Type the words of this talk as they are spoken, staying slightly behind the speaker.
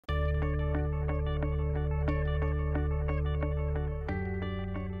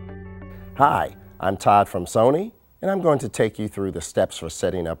Hi, I'm Todd from Sony, and I'm going to take you through the steps for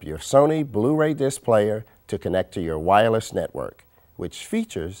setting up your Sony Blu-ray disc player to connect to your wireless network, which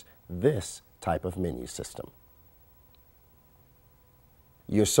features this type of menu system.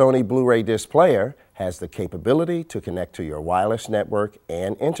 Your Sony Blu-ray disc player has the capability to connect to your wireless network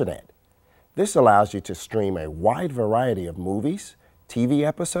and internet. This allows you to stream a wide variety of movies, TV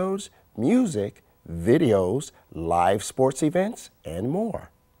episodes, music, videos, live sports events, and more.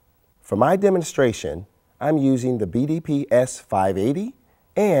 For my demonstration, I'm using the BDP S580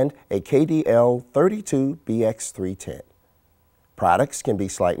 and a KDL32BX310. Products can be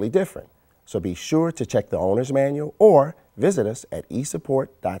slightly different, so be sure to check the owner's manual or visit us at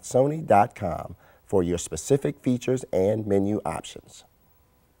esupport.sony.com for your specific features and menu options.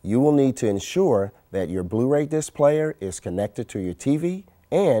 You will need to ensure that your Blu-ray disc player is connected to your TV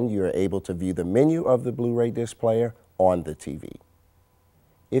and you're able to view the menu of the Blu-ray disc player on the TV.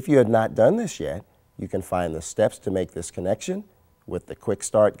 If you have not done this yet, you can find the steps to make this connection with the Quick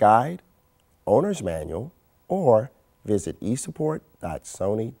Start Guide, Owner's Manual, or visit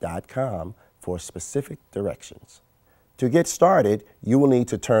esupport.sony.com for specific directions. To get started, you will need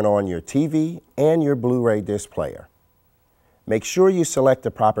to turn on your TV and your Blu-ray disc player. Make sure you select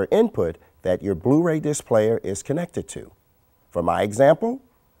the proper input that your Blu-ray disc player is connected to. For my example,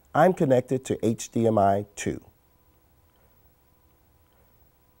 I'm connected to HDMI 2.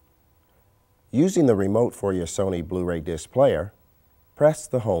 Using the remote for your Sony Blu-ray disc player, press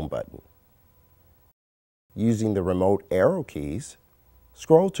the Home button. Using the remote arrow keys,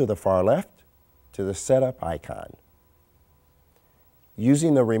 scroll to the far left to the Setup icon.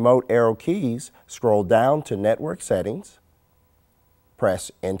 Using the remote arrow keys, scroll down to Network Settings, press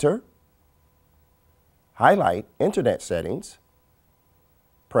Enter, highlight Internet Settings,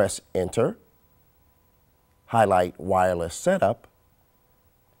 press Enter, highlight Wireless Setup,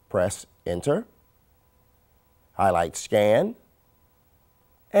 press Enter, highlight Scan,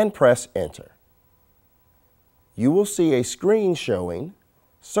 and press Enter. You will see a screen showing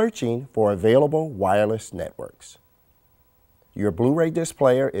Searching for Available Wireless Networks. Your Blu-ray disc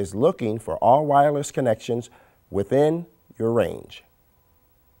player is looking for all wireless connections within your range.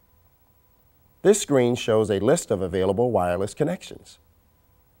 This screen shows a list of available wireless connections.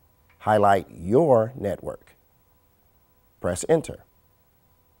 Highlight your network. Press Enter.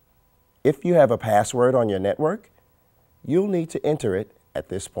 If you have a password on your network, you'll need to enter it at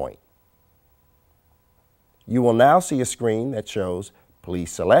this point. You will now see a screen that shows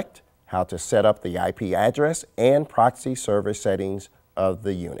please select how to set up the IP address and proxy server settings of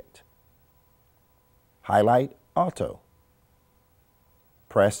the unit. Highlight Auto.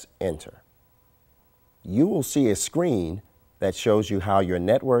 Press Enter. You will see a screen that shows you how your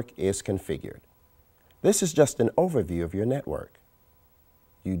network is configured. This is just an overview of your network.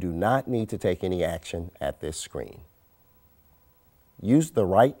 You do not need to take any action at this screen. Use the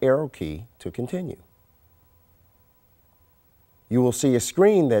right arrow key to continue. You will see a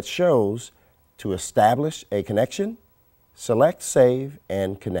screen that shows to establish a connection, select Save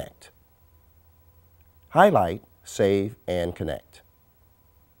and Connect. Highlight Save and Connect.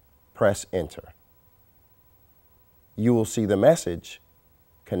 Press Enter. You will see the message,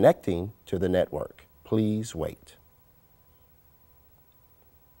 Connecting to the network. Please wait.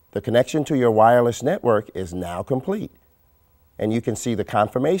 The connection to your wireless network is now complete, and you can see the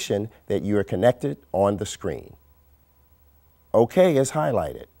confirmation that you are connected on the screen. OK is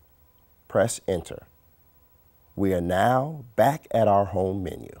highlighted. Press Enter. We are now back at our home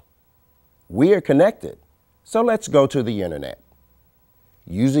menu. We are connected, so let's go to the internet.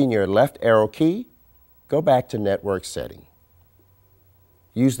 Using your left arrow key, go back to Network Setting.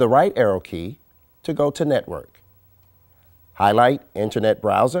 Use the right arrow key to go to Network. Highlight Internet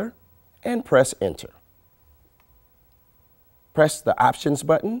Browser and press Enter. Press the Options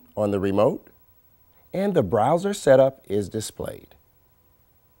button on the remote and the browser setup is displayed.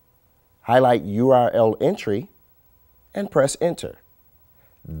 Highlight URL Entry and press Enter.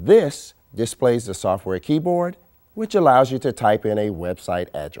 This displays the software keyboard, which allows you to type in a website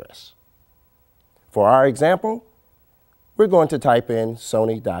address. For our example, we're going to type in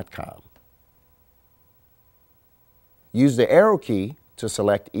sony.com. Use the arrow key to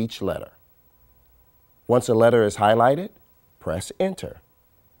select each letter. Once a letter is highlighted, press Enter.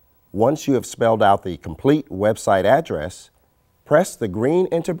 Once you have spelled out the complete website address, press the green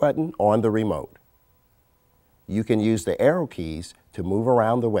Enter button on the remote. You can use the arrow keys to move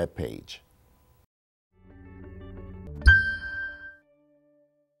around the web page.